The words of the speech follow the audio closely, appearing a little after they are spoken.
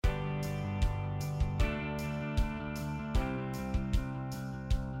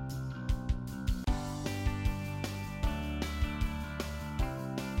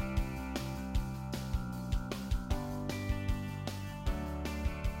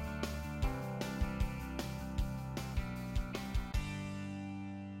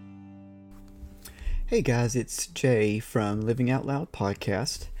Hey guys, it's Jay from Living Out Loud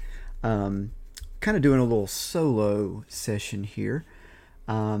podcast. Um, kind of doing a little solo session here.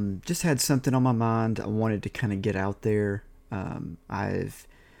 Just had something on my mind I wanted to kind of get out there. I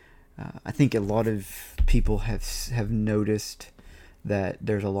think a lot of people have noticed that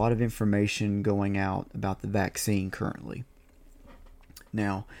there's a lot of information going out about the vaccine currently.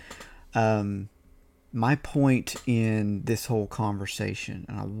 Now, um, my point in this whole conversation,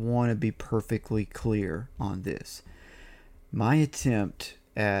 and I want to be perfectly clear on this, my attempt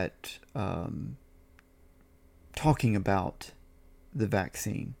at talking about the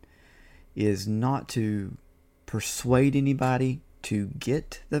vaccine is not to persuade anybody to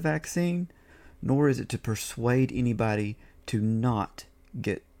get the vaccine, nor is it to persuade anybody to not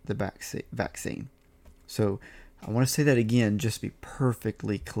get the vaccine. So I want to say that again, just to be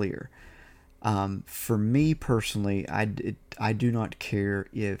perfectly clear. For me personally, I do not care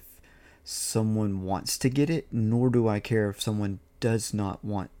if someone wants to get it, nor do I care if someone does not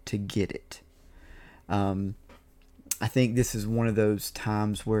want to get it. Um, I think this is one of those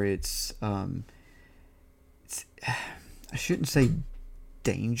times where it's I shouldn't say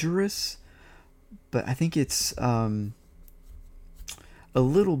dangerous, but I think it's a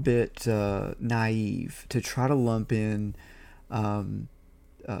little bit naive to try to lump in um,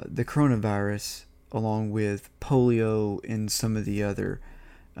 the coronavirus along with polio and some of the other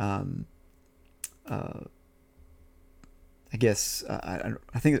um, uh, I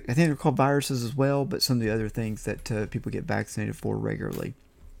think they're called viruses as well, but some of the other things that people get vaccinated for regularly.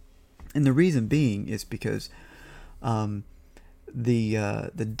 And the reason being is because um,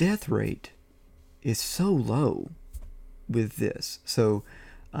 the death rate is so low with this. So,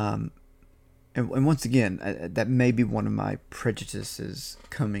 um, and once again, that may be one of my prejudices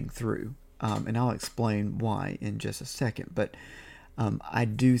coming through, and I'll explain why in just a second. But I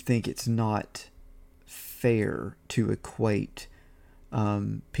do think it's not fair to equate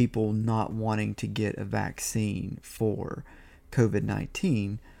people not wanting to get a vaccine for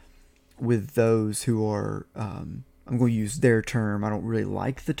COVID-19 with those who are, I'm going to use their term. I don't really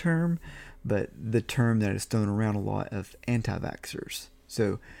like the term, but the term that is thrown around a lot of anti-vaxxers.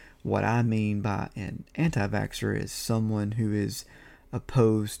 So what I mean by an anti-vaxxer is someone who is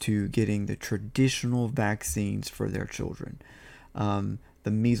opposed to getting the traditional vaccines for their children. The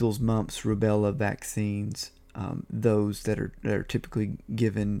measles, mumps, rubella vaccines, those that are typically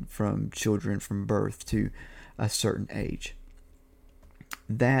given from children from birth to a certain age.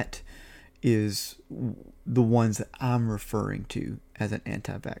 That is the ones that I'm referring to as an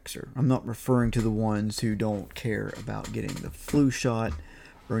anti-vaxxer. I'm not referring to the ones who don't care about getting the flu shot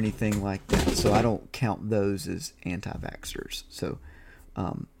or anything like that. So I don't count those as anti-vaxxers. So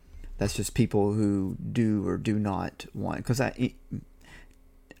that's just people who do or do not want. Because I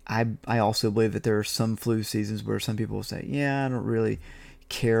also believe that there are some flu seasons where some people will say, yeah, I don't really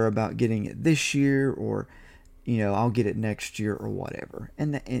care about getting it this year, or I'll get it next year or whatever.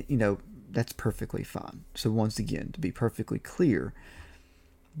 And that's perfectly fine. So once again, to be perfectly clear,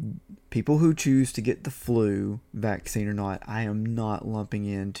 people who choose to get the flu vaccine or not, I am not lumping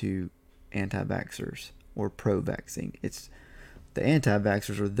into anti-vaxxers or pro-vaccine. It's the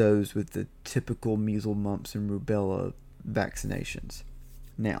anti-vaxxers are those with the typical measles, mumps, and rubella vaccinations.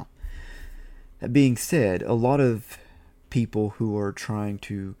 Now, that being said, a lot of people who are trying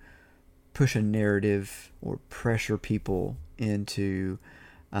to push a narrative or pressure people into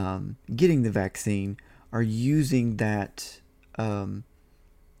getting the vaccine are using that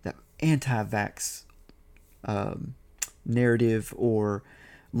that anti-vax narrative or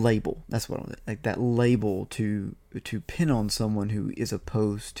label. That's what I'm like, that label to pin on someone who is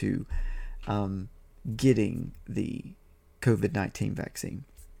opposed to getting the COVID-19 vaccine.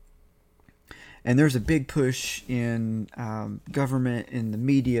 And there's a big push in government and the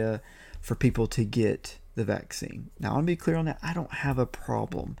media for people to get the vaccine. Now, I'll be clear on that. I don't have a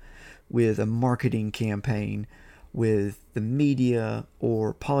problem with a marketing campaign with the media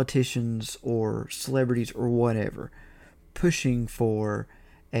or politicians or celebrities or whatever pushing for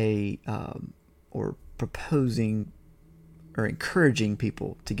or proposing or encouraging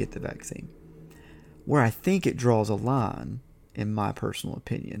people to get the vaccine. Where I think it draws a line, in my personal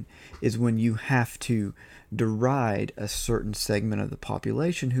opinion, is when you have to deride a certain segment of the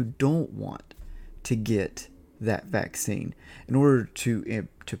population who don't want to get that vaccine in order to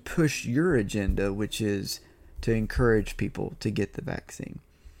push your agenda, which is to encourage people to get the vaccine.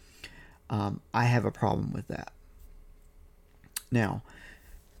 I have a problem with that. Now,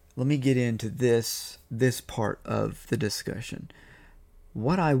 let me get into this part of the discussion.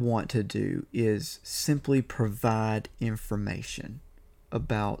 What I want to do is simply provide information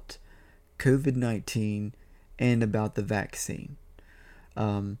about COVID-19 and about the vaccine.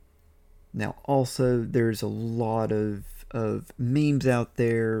 Now, also, there's a lot of memes out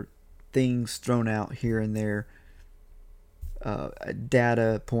there, things thrown out here and there,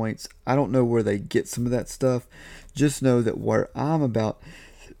 data points. I don't know where they get some of that stuff. Just know that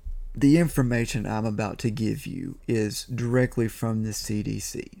the information I'm about to give you is directly from the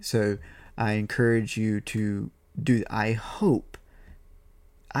CDC. So I encourage you to do. I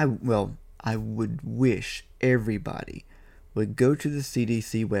would wish everybody would go to the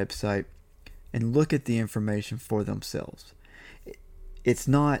CDC website and look at the information for themselves. It's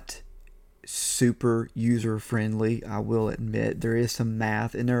not super user friendly, I will admit. There is some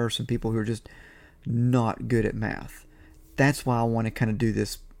math, and there are some people who are just not good at math. That's why I want to kind of do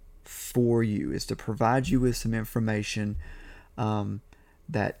this for you, is to provide you with some information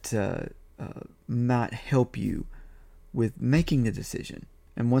that might help you with making the decision.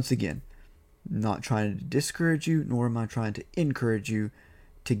 And once again, not trying to discourage you, nor am I trying to encourage you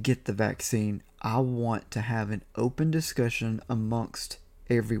to get the vaccine. I want to have an open discussion amongst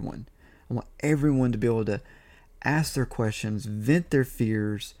everyone. I want everyone to be able to ask their questions, vent their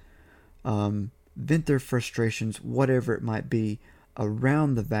fears, vent their frustrations, whatever it might be,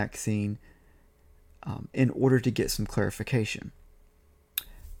 around the vaccine, in order to get some clarification.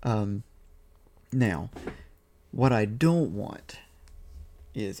 Now, what I don't want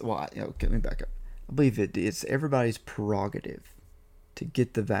is, let me back up. I believe it's everybody's prerogative to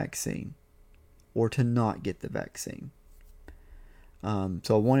get the vaccine or to not get the vaccine.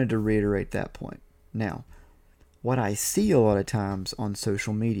 So I wanted to reiterate that point. Now, what I see a lot of times on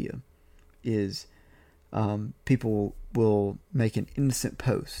social media is people will make an innocent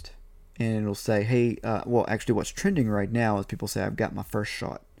post and it'll say, hey, actually what's trending right now is people say, I've got my first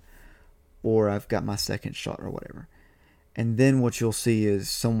shot or I've got my second shot or whatever. And then what you'll see is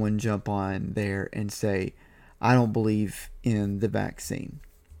someone jump on there and say, I don't believe in the vaccine.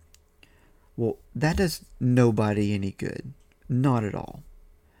 Well, that does nobody any good. Not at all.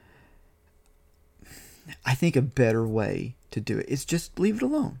 I think a better way to do it is just leave it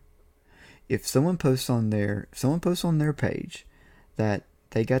alone. If someone posts on their page that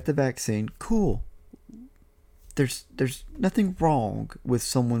they got the vaccine, cool. There's nothing wrong with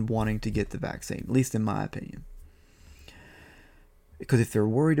someone wanting to get the vaccine, at least in my opinion. Because if they're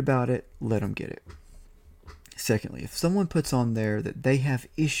worried about it, let them get it. Secondly, if someone puts on there that they have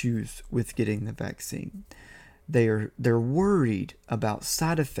issues with getting the vaccine, they're worried about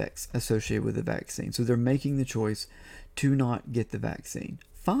side effects associated with the vaccine, so they're making the choice to not get the vaccine.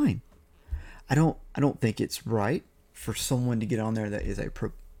 Fine. I don't think it's right for someone to get on there that is a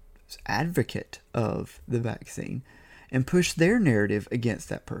advocate of the vaccine and push their narrative against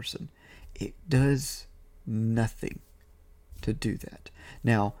that person. It does nothing to do that.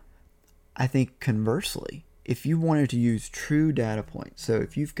 Now, I think conversely, if you wanted to use true data points, so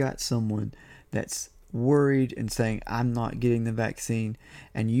if you've got someone that's worried and saying, I'm not getting the vaccine,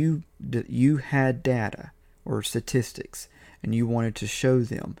 and you had data or statistics and you wanted to show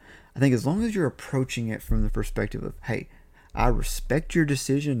them, I think as long as you're approaching it from the perspective of, hey, I respect your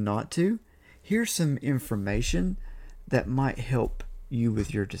decision not to, here's some information that might help you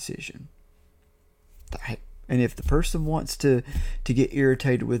with your decision. And if the person wants to get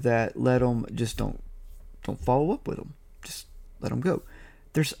irritated with that, let them. Just don't follow up with them. Just let them go.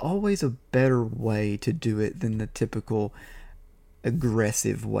 There's always a better way to do it than the typical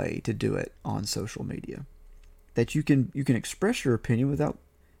aggressive way to do it on social media. That you can express your opinion without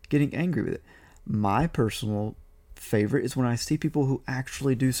getting angry with it. My personal favorite is when I see people who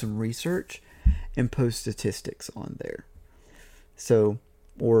actually do some research and post statistics on there. So,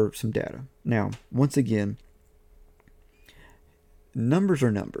 or some data. Now, once again, numbers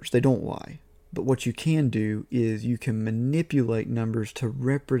are numbers. They don't lie. But what you can do is you can manipulate numbers to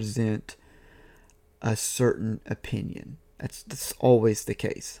represent a certain opinion. That's always the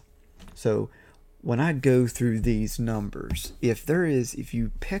case. So when I go through these numbers, if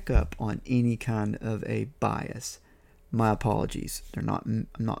you pick up on any kind of a bias, my apologies. I'm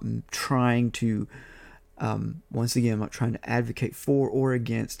not trying to, once again, I'm not trying to advocate for or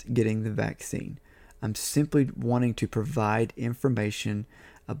against getting the vaccine. I'm simply wanting to provide information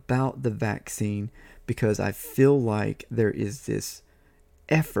about the vaccine because I feel like there is this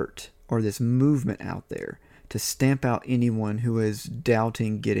effort or this movement out there to stamp out anyone who is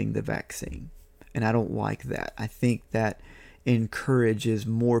doubting getting the vaccine. And I don't like that. I think that encourages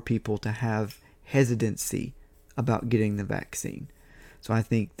more people to have hesitancy about getting the vaccine. So I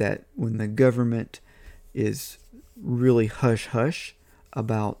think that when the government is really hush-hush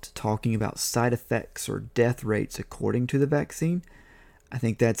about talking about side effects or death rates according to the vaccine, I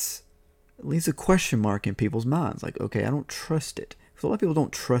think that's leaves a question mark in people's minds. Like, okay, I don't trust it. Because a lot of people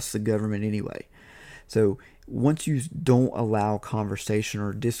don't trust the government anyway. So once you don't allow conversation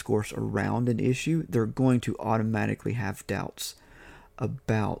or discourse around an issue, they're going to automatically have doubts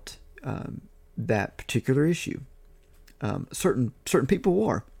about that particular issue. Certain people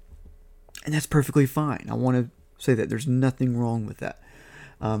are, and that's perfectly fine. I want to say that there's nothing wrong with that,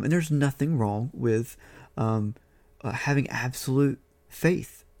 and there's nothing wrong with having absolute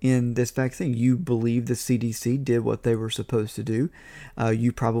faith in this vaccine. You believe the CDC did what they were supposed to do.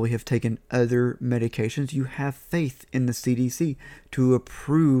 You probably have taken other medications. You have faith in the CDC to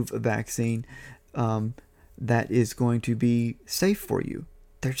approve a vaccine that is going to be safe for you.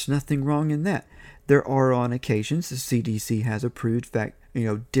 There's nothing wrong in that. There are on occasions the CDC has approved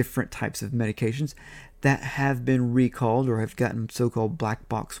different types of medications that have been recalled or have gotten so-called black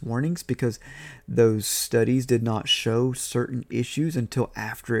box warnings because those studies did not show certain issues until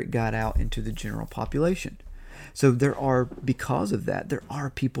after it got out into the general population. So because of that, there are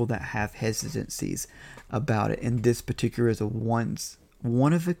people that have hesitancies about it. And this particular is a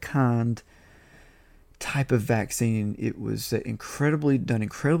one of a kind type of vaccine. It was done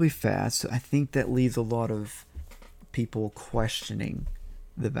incredibly fast. So I think that leaves a lot of people questioning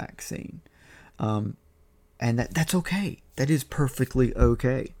the vaccine. And that's okay. That is perfectly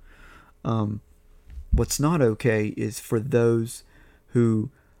okay. What's not okay is for those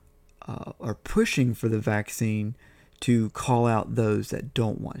who are pushing for the vaccine to call out those that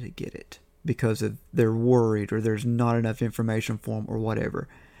don't want to get it because they're worried or there's not enough information for them or whatever.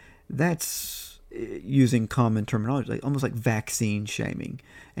 That's using common terminology, almost like vaccine shaming.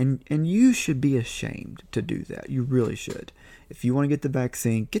 And you should be ashamed to do that. You really should. If you want to get the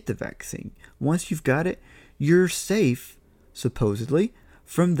vaccine, get the vaccine. Once you've got it, you're safe, supposedly,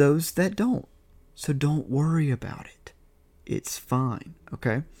 from those that don't. So don't worry about it. It's fine,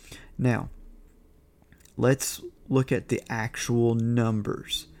 okay? Now, let's look at the actual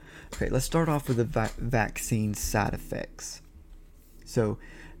numbers. Okay, let's start off with the vaccine side effects. So,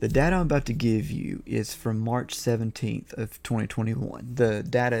 the data I'm about to give you is from March 17th of 2021. The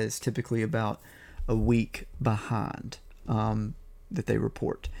data is typically about a week behind that they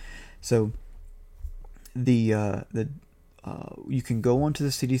report. So, you can go onto the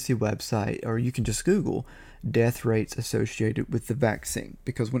CDC website or you can just Google death rates associated with the vaccine,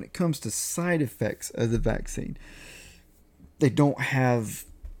 because when it comes to side effects of the vaccine, they don't have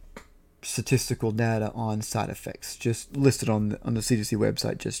statistical data on side effects just listed on the CDC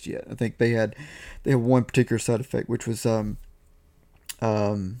website just yet. I think they had one particular side effect, which was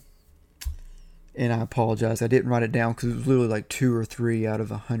and I apologize, I didn't write it down because it was literally like 2 or 3 out of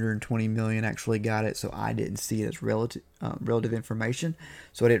 120 million actually got it, so I didn't see it as relative information,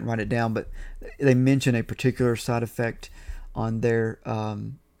 so I didn't write it down. But they mention a particular side effect on there,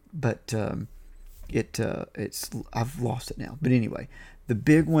 but I've lost it now. But anyway, the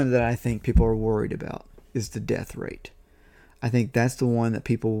big one that I think people are worried about is the death rate. I think that's the one that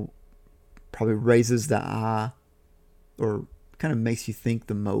people probably raises the eye or kind of makes you think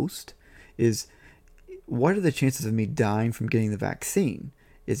the most is, what are the chances of me dying from getting the vaccine?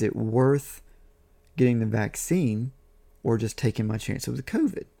 Is it worth getting the vaccine or just taking my chance of the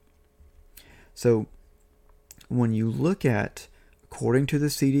COVID? So when you look at, according to the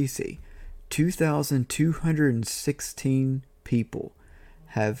CDC, 2,216 people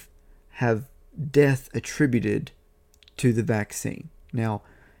have death attributed to the vaccine. Now,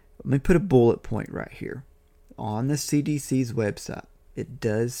 let me put a bullet point right here. On the CDC's website, it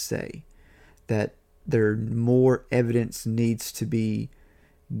does say that more evidence needs to be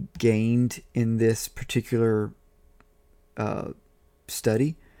gained in this particular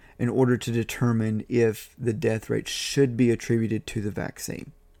study in order to determine if the death rate should be attributed to the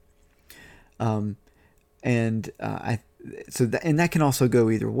vaccine. And that can also go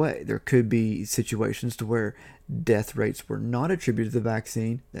either way. There could be situations to where death rates were not attributed to the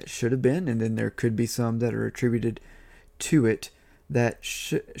vaccine that should have been, and then there could be some that are attributed to it that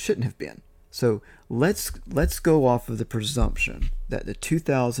shouldn't have been. So let's go off of the presumption that the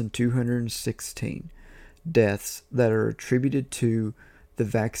 2,216 deaths that are attributed to the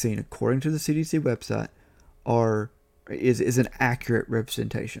vaccine, according to the CDC website, is an accurate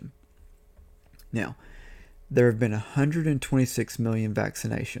representation. Now, there have been 126 million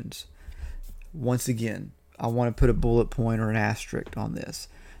vaccinations. Once again, I want to put a bullet point or an asterisk on this.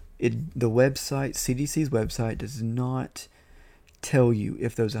 The website, CDC's website, does not tell you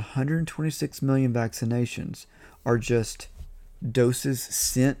if those 126 million vaccinations are just doses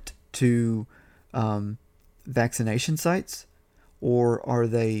sent to vaccination sites, or are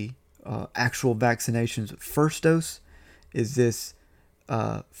they actual vaccinations. First dose, is this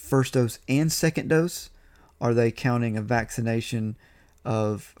first dose and second dose? Are they counting a vaccination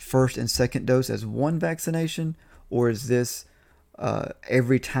of first and second dose as one vaccination? Or is this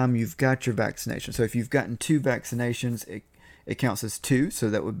every time you've got your vaccination? So if you've gotten 2 vaccinations, it counts as 2. So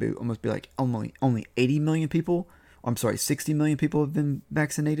that would be almost be like only 80 million people. I'm sorry, 60 million people have been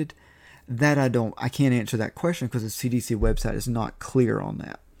vaccinated. That I can't answer that question because the CDC website is not clear on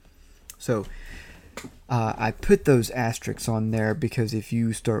that. So I put those asterisks on there because if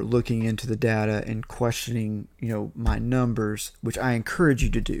you start looking into the data and questioning, my numbers, which I encourage you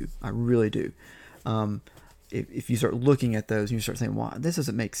to do, I really do. If you start looking at those and you start saying, "Wow, this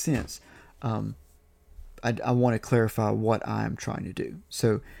doesn't make sense," I want to clarify what I'm trying to do.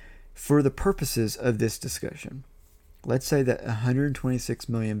 So, for the purposes of this discussion, let's say that 126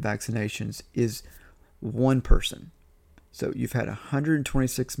 million vaccinations is one person. So you've had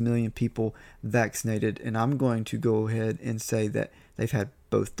 126 million people vaccinated, and I'm going to go ahead and say that they've had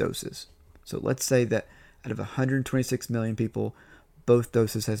both doses. So let's say that out of 126 million people, both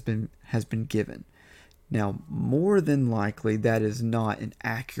doses has been given. Now, more than likely, that is not an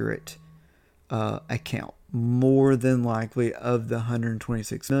accurate account. More than likely, of the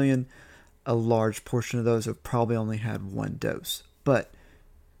 126 million, a large portion of those have probably only had one dose. But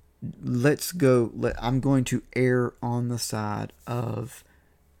I'm going to err on the side of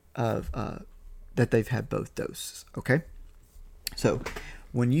that they've had both doses. Okay, so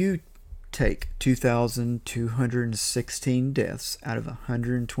when you take 2,216 deaths out of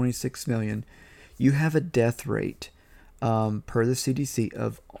 126 million, you have a death rate per the CDC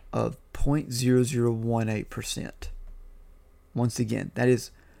of 0.0018%. Once again, that is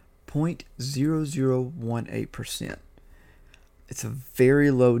 0.0018%. It's a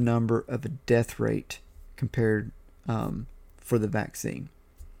very low number of a death rate compared for the vaccine.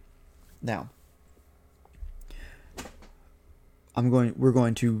 Now, we're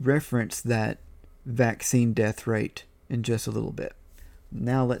going to reference that vaccine death rate in just a little bit.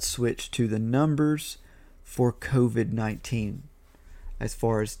 Now let's switch to the numbers for COVID-19 as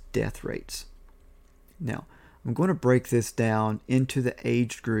far as death rates. Now, I'm going to break this down into the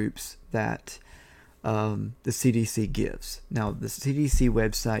age groups that the CDC gives. Now, the CDC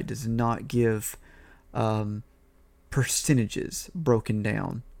website does not give percentages broken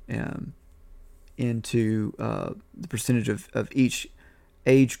down into the percentage of each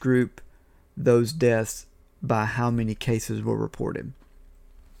age group, those deaths by how many cases were reported.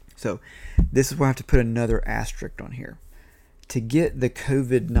 So this is where I have to put another asterisk on here. To get the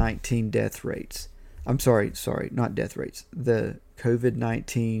COVID-19 death rates, not death rates, the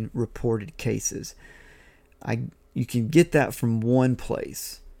COVID-19 reported cases, you can get that from one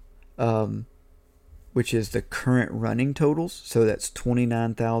place, which is the current running totals. So that's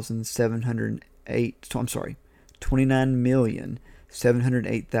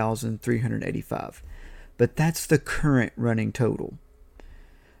 29,708,385. But that's the current running total.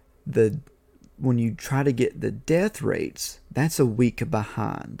 When you try to get the death rates, that's a week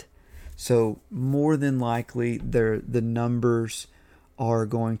behind. So more than likely, the numbers are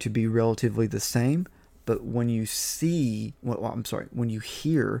going to be relatively the same. But when you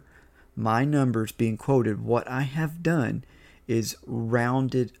hear my numbers being quoted, what I have done is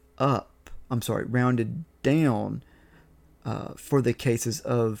rounded down for the cases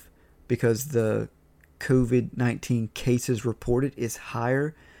because the COVID-19 cases reported is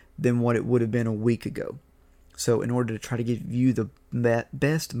higher than what it would have been a week ago. So in order to try to give you the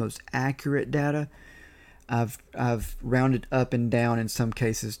best, most accurate data, I've rounded up and down in some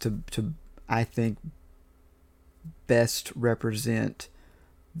cases to I think best represent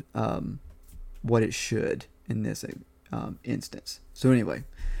what it should in this instance. So anyway,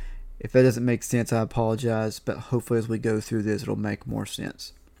 if that doesn't make sense, I apologize, but hopefully as we go through this, it'll make more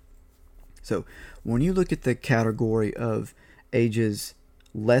sense. So when you look at the category of ages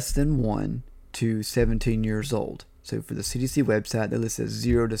less than 1 to 17 years old, so for the CDC website, they list as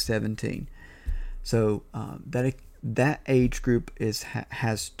 0 to 17. So that age group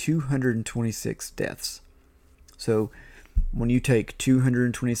has 226 deaths. So when you take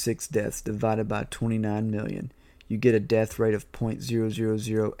 226 deaths divided by 29 million, you get a death rate of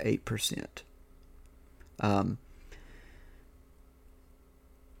 0.0008%.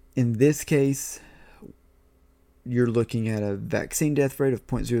 In this case, you're looking at a vaccine death rate of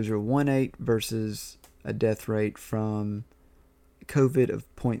 0.0018 versus a death rate from COVID of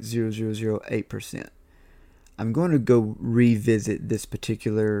 0.0008%. I'm going to go revisit this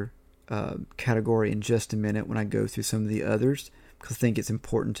particular category in just a minute when I go through some of the others, because I think it's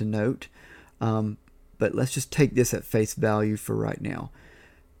important to note. But let's just take this at face value for right now.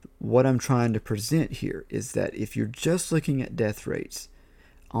 What I'm trying to present here is that if you're just looking at death rates,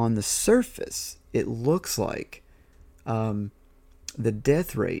 on the surface, it looks like the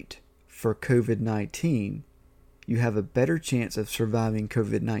death rate for COVID-19, you have a better chance of surviving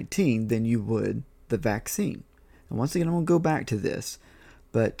COVID-19 than you would the vaccine. And once again, I'm going to go back to this,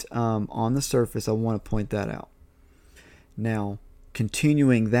 but on the surface, I want to point that out. Now,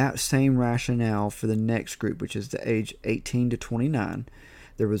 continuing that same rationale for the next group, which is the age 18 to 29,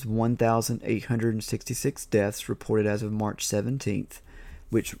 there was 1,866 deaths reported as of March 17th,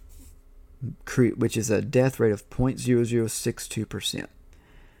 which is a death rate of 0.0062%.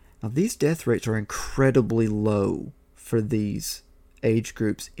 Now, these death rates are incredibly low for these age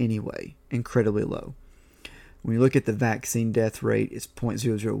groups anyway, incredibly low. When you look at the vaccine death rate, it's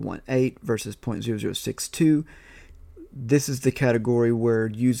 0.0018 versus 0.0062. This is the category where,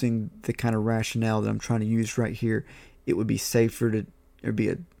 using the kind of rationale that I'm trying to use right here, it would be safer to, it'd be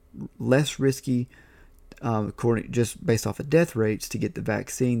a less risky, just based off of death rates, to get the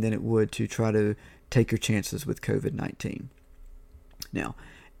vaccine than it would to try to take your chances with COVID-19. Now,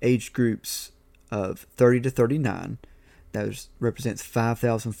 age groups of 30 to 39, that represents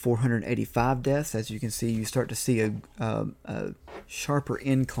 5,485 deaths. As you can see, you start to see a sharper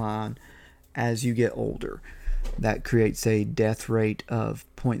incline as you get older. That creates a death rate of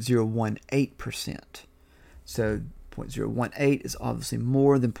 0.018%. So 0.018 is obviously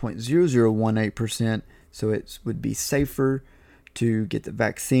more than 0.0018%, so it would be safer to get the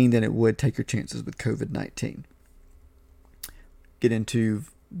vaccine than it would take your chances with COVID-19. Get into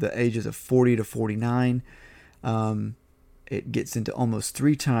the ages of 40 to 49. It gets into almost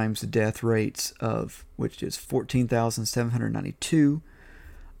 3 times the death rates of, which is 14,792,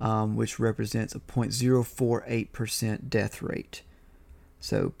 which represents a 0.048% death rate.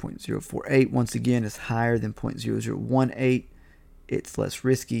 So 0.048, once again, is higher than 0.0018. It's less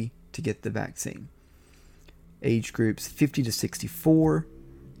risky to get the vaccine. Age groups 50 to 64.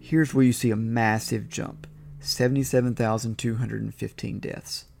 Here's where you see a massive jump. 77,215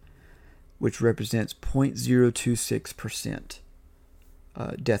 deaths, which represents 0.026%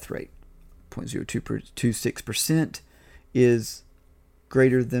 death rate. 0.026% is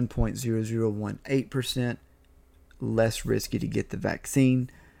greater than 0.0018%, less risky to get the vaccine.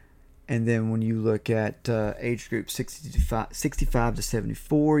 And then when you look at age group 65 to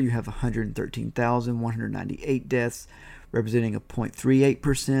 74, you have 113,198 deaths, representing a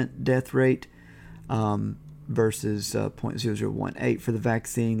 0.38% death rate, versus 0.0018 for the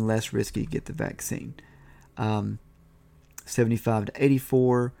vaccine, less risky to get the vaccine. 75 to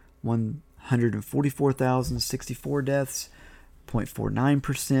 84, 144,064 deaths,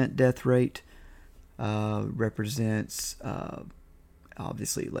 0.49% death rate, represents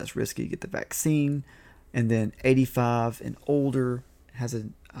obviously less risky to get the vaccine. And then 85 and older has a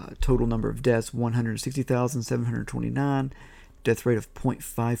total number of deaths, 160,729, death rate of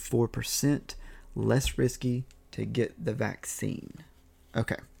 0.54%, less risky to get the vaccine.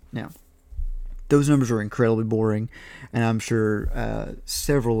 Okay, now, those numbers are incredibly boring, and I'm sure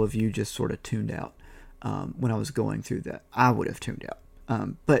several of you just sort of tuned out when I was going through that. I would have tuned out.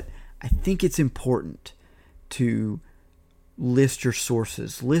 But I think it's important to list your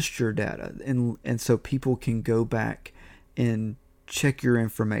sources, list your data, and so people can go back and check your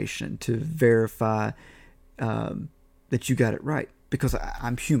information to verify that you got it right. Because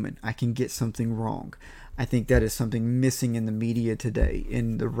I'm human, I can get something wrong. I think that is something missing in the media today,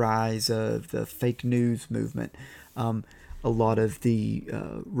 in the rise of the fake news movement. A lot of the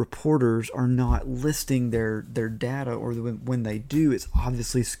reporters are not listing their data, or when they do, it's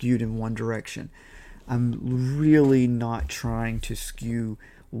obviously skewed in one direction. I'm really not trying to skew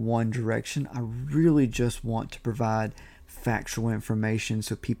one direction. I really just want to provide factual information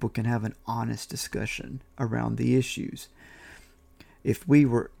so people can have an honest discussion around the issues. If we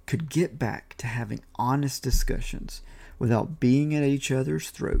could get back to having honest discussions without being at each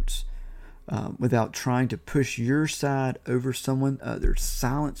other's throats, without trying to push your side over someone other,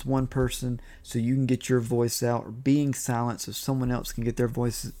 silence one person so you can get your voice out, or being silent so someone else can get their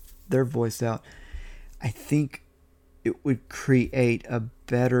voice out, I think it would create a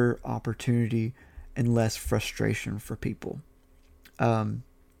better opportunity and less frustration for people.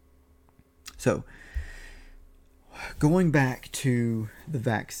 So, going back to the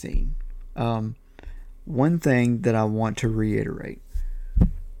vaccine, one thing that I want to reiterate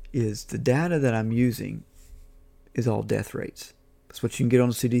is the data that I'm using is all death rates. That's what you can get on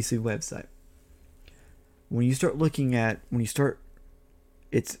the CDC website. When you start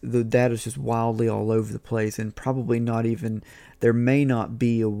the data is just wildly all over the place, and probably not even, there may not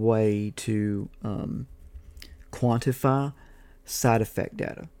be a way to quantify side effect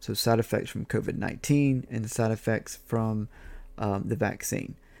data. So side effects from COVID-19 and side effects from the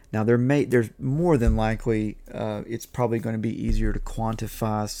vaccine. Now, there's more than likely it's probably going to be easier to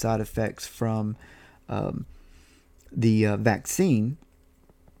quantify side effects from the vaccine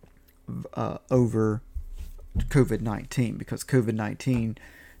over COVID-19, because COVID-19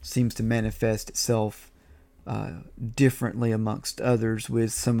 seems to manifest itself differently amongst others,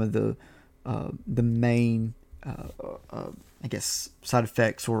 with some of the main I guess side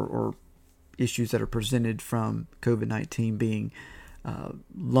effects or issues that are presented from COVID-19 being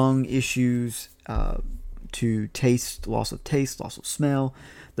lung issues, to loss of taste, loss of smell.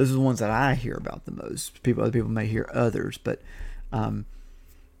 Those are the ones that I hear about the most. Other people may hear others, but but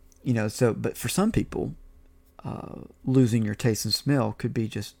for some people, losing your taste and smell could be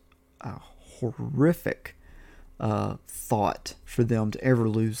just a horrific thought for them to ever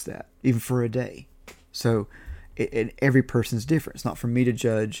lose that, even for a day. So every person's different. It's not for me to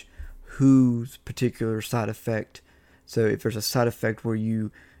judge whose particular side effect. So if there's a side effect where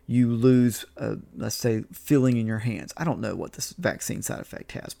you lose, let's say, feeling in your hands. I don't know what this vaccine side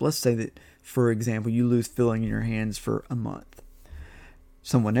effect has, but let's say that, for example, you lose feeling in your hands for a month.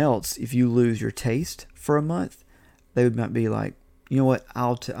 Someone else, if you lose your taste for a month, they might be like, you know what,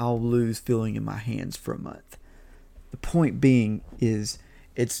 I'll lose feeling in my hands for a month. The point being is,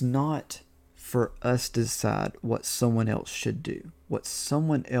 it's not for us to decide what someone else should do, what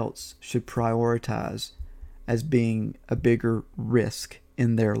someone else should prioritize as being a bigger risk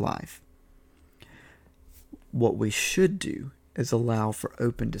in their life. What we should do is allow for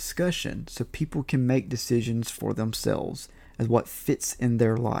open discussion so people can make decisions for themselves as what fits in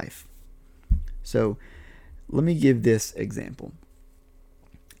their life. So let me give this example.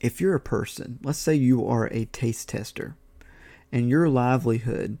 If you're a person, let's say you are a taste tester, and your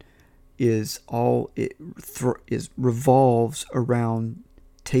livelihood revolves around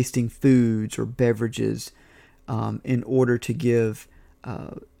tasting foods or beverages in order to give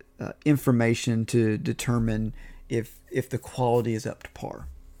information to determine if the quality is up to par.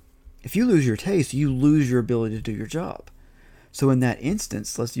 If you lose your taste, you lose your ability to do your job. So in that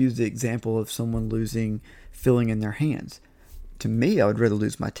instance, let's use the example of someone losing feeling in their hands. To me, I would rather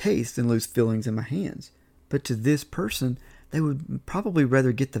lose my taste than lose feelings in my hands. But to this person, they would probably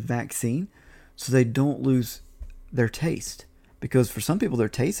rather get the vaccine so they don't lose their taste. Because for some people, their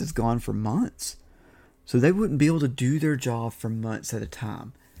taste is gone for months. So they wouldn't be able to do their job for months at a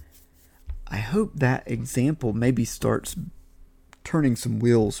time. I hope that example maybe starts turning some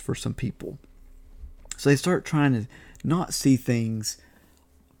wheels for some people. So they start trying to not see things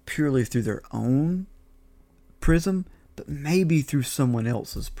purely through their own prism, but maybe through someone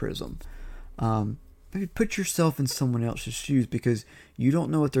else's prism. Maybe put yourself in someone else's shoes, because you don't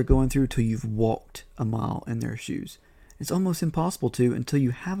know what they're going through until you've walked a mile in their shoes. It's almost impossible to until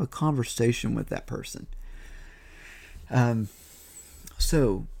you have a conversation with that person.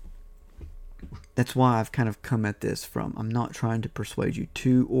 So that's why I've kind of come at this from, I'm not trying to persuade you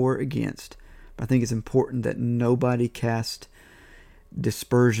to or against, but I think it's important that nobody cast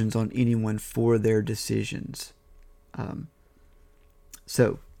dispersions on anyone for their decisions.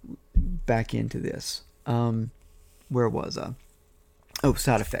 So back into this. Where was I? Oh,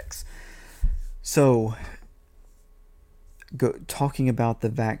 side effects. So talking about the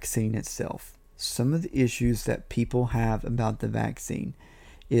vaccine itself. Some of the issues that people have about the vaccine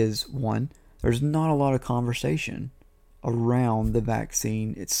is, one, there's not a lot of conversation around the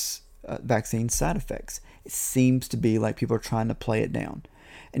vaccine. It's vaccine side effects. It seems to be like people are trying to play it down.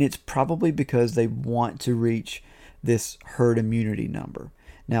 And it's probably because they want to reach this herd immunity number.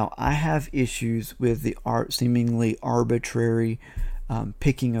 Now, I have issues with the seemingly arbitrary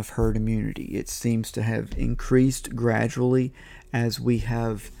picking of herd immunity. It seems to have increased gradually as we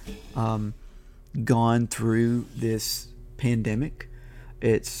have gone through this pandemic.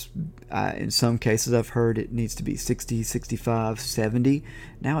 It's in some cases I've heard it needs to be 60, 65, 70.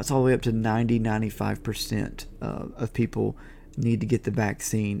 Now it's all the way up to 90, 95% of people need to get the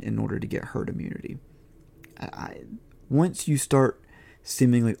vaccine in order to get herd immunity. Once you start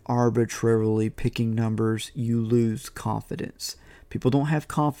seemingly arbitrarily picking numbers, you lose confidence. People don't have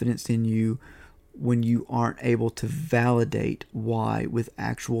confidence in you when you aren't able to validate why with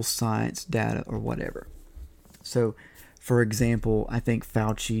actual science, data, or whatever. So, for example, I think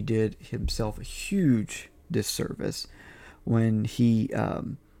Fauci did himself a huge disservice when he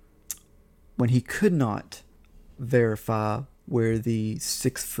could not verify where the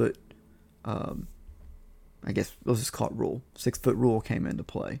 6 foot, I guess let's just call it rule, 6 foot rule came into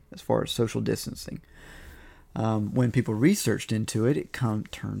play as far as social distancing. When people researched into it, it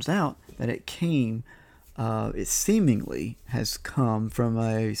turns out that it seemingly has come from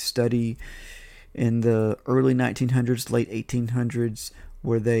a study in the early 1900s, late 1800s,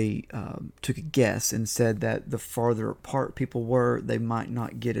 where they took a guess and said that the farther apart people were, they might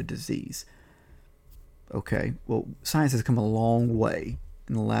not get a disease. Okay, well, science has come a long way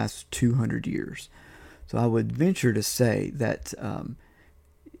in the last 200 years. So I would venture to say that,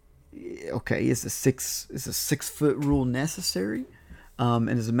 okay, is a 6 foot rule necessary? And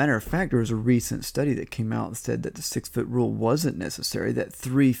as a matter of fact, there was a recent study that came out that said that the 6 foot rule wasn't necessary, that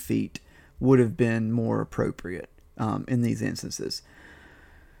 3 feet would have been more appropriate in these instances.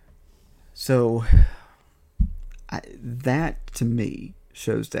 So that to me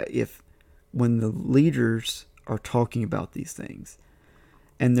shows that when the leaders are talking about these things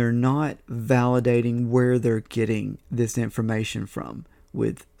and they're not validating where they're getting this information from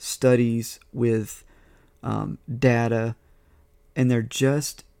with studies, with data, and they're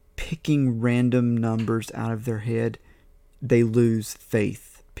just picking random numbers out of their head, they lose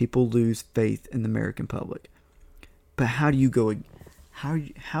faith. People lose faith in the American public. But how do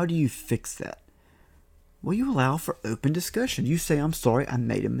you fix that? Well, you allow for open discussion. You say, I'm sorry, I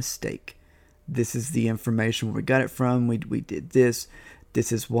made a mistake. This is the information where we got it from. We did this.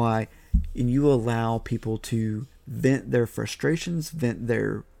 This is why. And you allow people to vent their frustrations, vent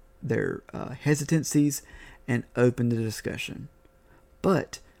their hesitancies, and open the discussion.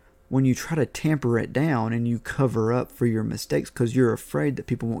 But when you try to tamper it down and you cover up for your mistakes because you're afraid that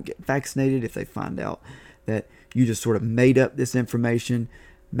people won't get vaccinated if they find out that you just sort of made up this information,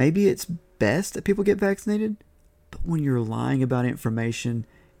 maybe it's best that people get vaccinated. But when you're lying about information,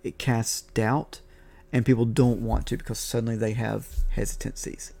 it casts doubt and people don't want to because suddenly they have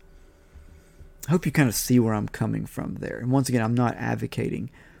hesitancies. I hope you kind of see where I'm coming from there. And once again, I'm not advocating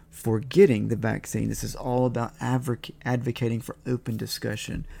for getting the vaccine. This is all about advocating for open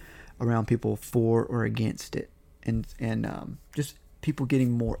discussion around people for or against it, and just people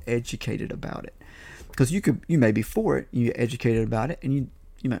getting more educated about it. Because you may be for it, you get educated about it, and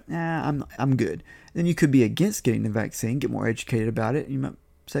you might, I'm good. Then you could be against getting the vaccine, get more educated about it, and you might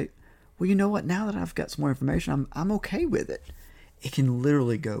say, well, you know what? Now that I've got some more information, I'm okay with it. It can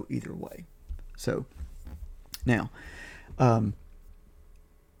literally go either way. So now,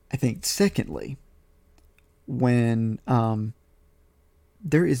 I think secondly, when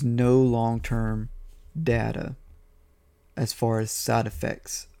there is no long-term data as far as side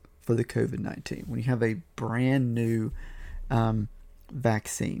effects for the COVID-19, when you have a brand new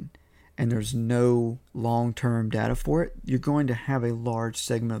vaccine and there's no long-term data for it, you're going to have a large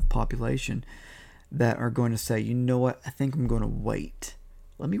segment of the population that are going to say, you know what, I think I'm going to wait.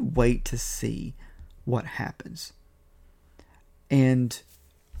 Let me wait to see what happens. And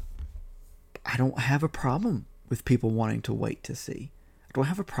I don't have a problem with people wanting to wait to see. I don't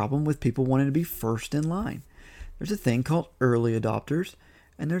have a problem with people wanting to be first in line. There's a thing called early adopters,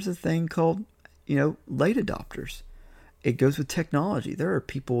 and there's a thing called, late adopters. It goes with technology. There are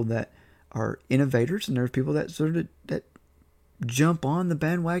people that are innovators, and there are people that that jump on the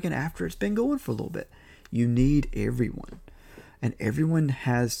bandwagon after it's been going for a little bit. You need everyone. And everyone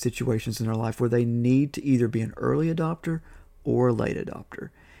has situations in their life where they need to either be an early adopter or a late adopter.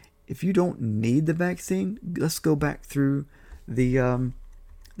 If you don't need the vaccine, let's go back through the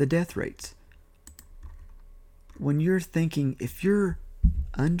death rates. When you're thinking, if you're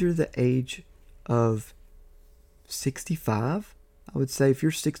under the age of 65, I would say if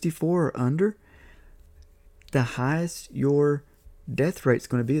you're 64 or under, the highest your death rate's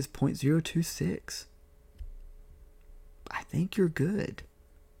going to be is 0.026. I think you're good.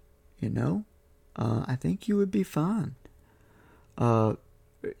 I think you would be fine.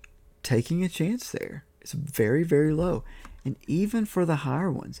 Taking a chance there. It's very, very low. And even for the higher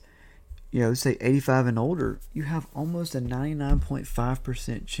ones, say 85 and older, you have almost a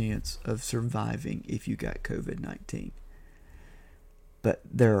 99.5% chance of surviving if you got COVID-19. But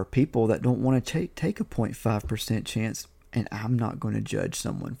there are people that don't want to take a 0.5% chance, and I'm not going to judge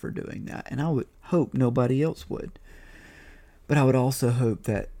someone for doing that. And I would hope nobody else would. But I would also hope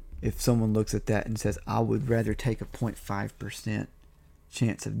that if someone looks at that and says, I would rather take a 0.5%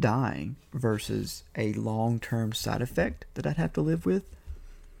 chance of dying versus a long-term side effect that I'd have to live with,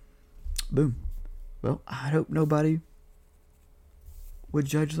 boom. Well, I hope nobody would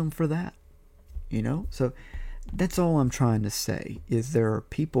judge them for that. So that's all I'm trying to say is there are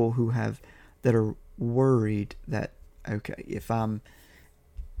people that are worried that, okay, if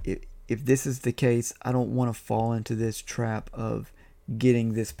this is the case, I don't want to fall into this trap of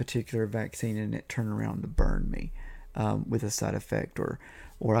getting this particular vaccine and it turn around to burn me with a side effect, or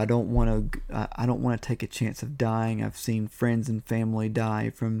I don't want to take a chance of dying. I've seen friends and family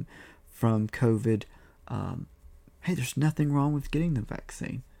die from COVID. Hey, there's nothing wrong with getting the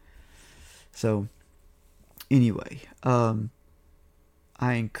vaccine. So anyway, I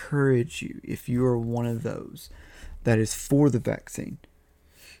encourage you, if you are one of those that is for the vaccine,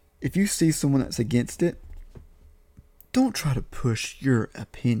 if you see someone that's against it, don't try to push your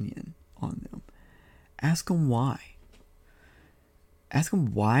opinion on them. Ask them why. Ask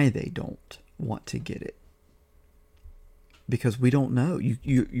them why they don't want to get it. Because we don't know.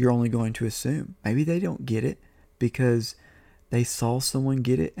 You're only going to assume. Maybe they don't get it because they saw someone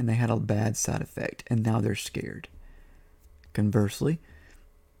get it and they had a bad side effect and now they're scared. Conversely,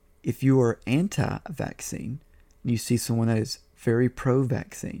 if you are anti-vaccine and you see someone that is very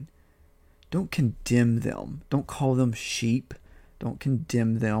pro-vaccine, don't condemn them. Don't call them sheep. Don't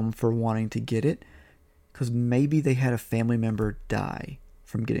condemn them for wanting to get it, because maybe they had a family member die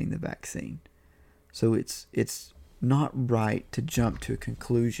from getting the vaccine. So it's not right to jump to a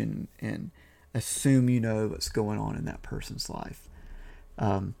conclusion and assume you know what's going on in that person's life.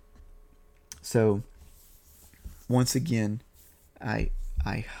 So once again, I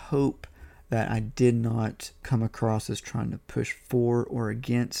hope that I did not come across as trying to push for or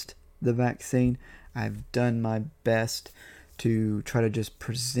against the vaccine. I've done my best to try to just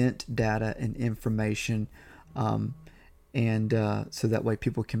present data and information, and so that way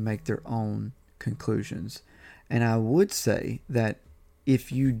people can make their own conclusions. And I would say that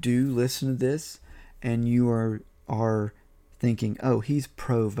if you do listen to this and you are thinking, oh, he's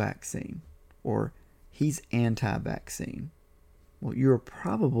pro-vaccine or he's anti-vaccine, well,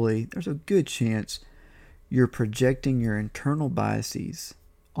 there's a good chance you're projecting your internal biases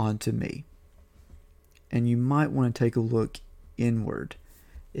onto me. And you might want to take a look inward.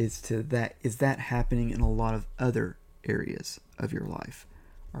 Is that happening in a lot of other areas of your life?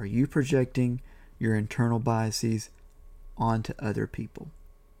 Are you projecting your internal biases onto other people?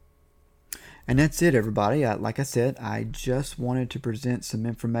 And that's it, everybody. Like I said, I just wanted to present some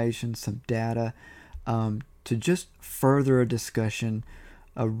information, some data, to just further a discussion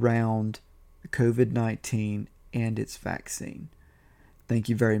around COVID-19 and its vaccine. Thank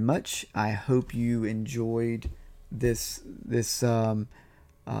you very much. I hope you enjoyed this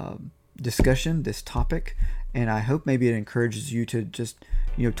discussion, this topic, and I hope maybe it encourages you to just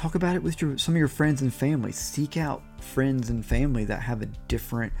talk about it with some of your friends and family. Seek out friends and family that have a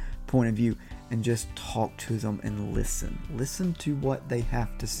different point of view and just talk to them and listen to what they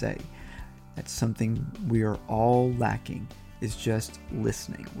have to say. That's something we are all lacking, is just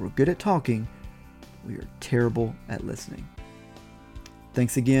listening. We're good at talking, we are terrible at listening.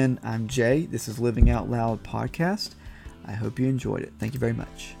 Thanks again. I'm Jay. This is Living Out Loud Podcast. I hope you enjoyed it. Thank you very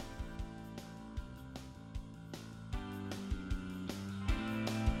much.